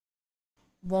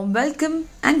Warm welcome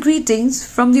and greetings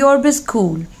from the Orbis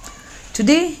School.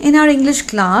 Today in our English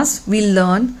class we'll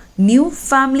learn new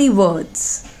family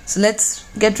words. So let's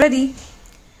get ready.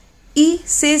 E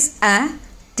says a,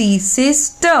 T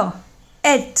says t,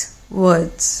 et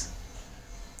words.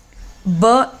 B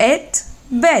et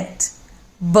bet,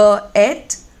 b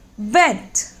et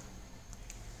bet.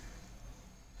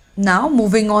 Now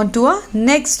moving on to our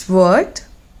next word.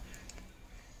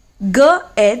 G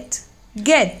et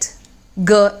get.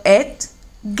 G et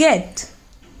get.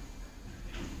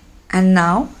 And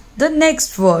now the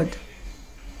next word.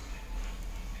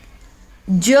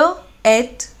 J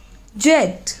et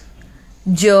jet.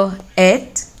 J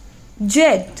et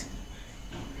jet.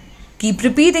 Keep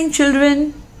repeating,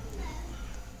 children.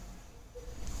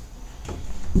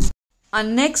 Our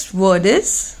next word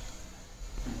is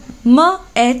m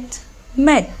et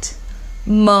met.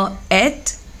 M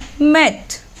et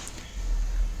met.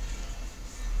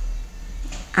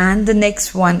 And the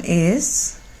next one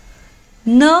is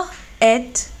n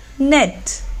et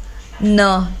net. N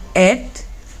et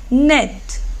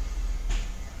net.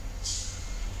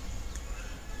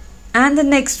 And the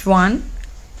next one,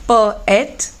 p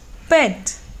et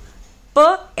pet. P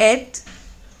et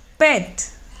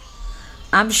pet.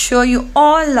 I'm sure you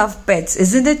all love pets,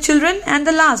 isn't it, children? And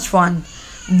the last one,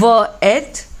 v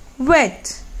et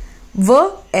wet. V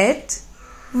et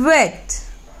wet.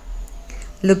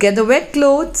 Look at the wet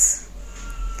clothes.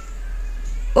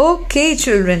 Okay,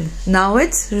 children, now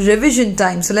it's revision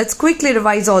time. So let's quickly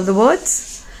revise all the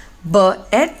words. B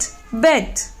et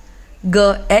bet. G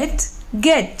et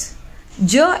get.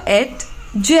 J et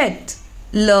jet.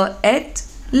 L et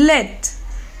let.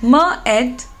 M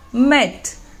et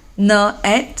met. N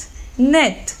et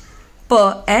net. P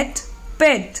et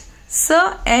pet. S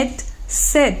et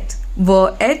set. V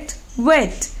et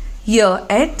wet. Y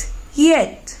et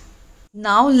yet.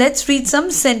 Now let's read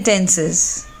some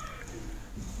sentences.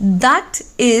 That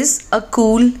is a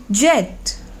cool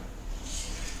jet.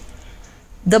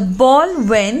 The ball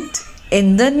went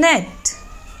in the net.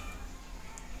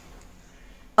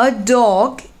 A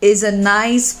dog is a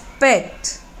nice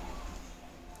pet.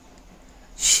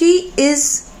 She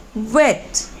is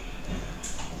wet.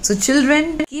 So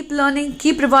children, keep learning,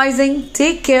 keep revising.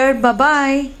 Take care.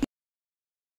 Bye-bye.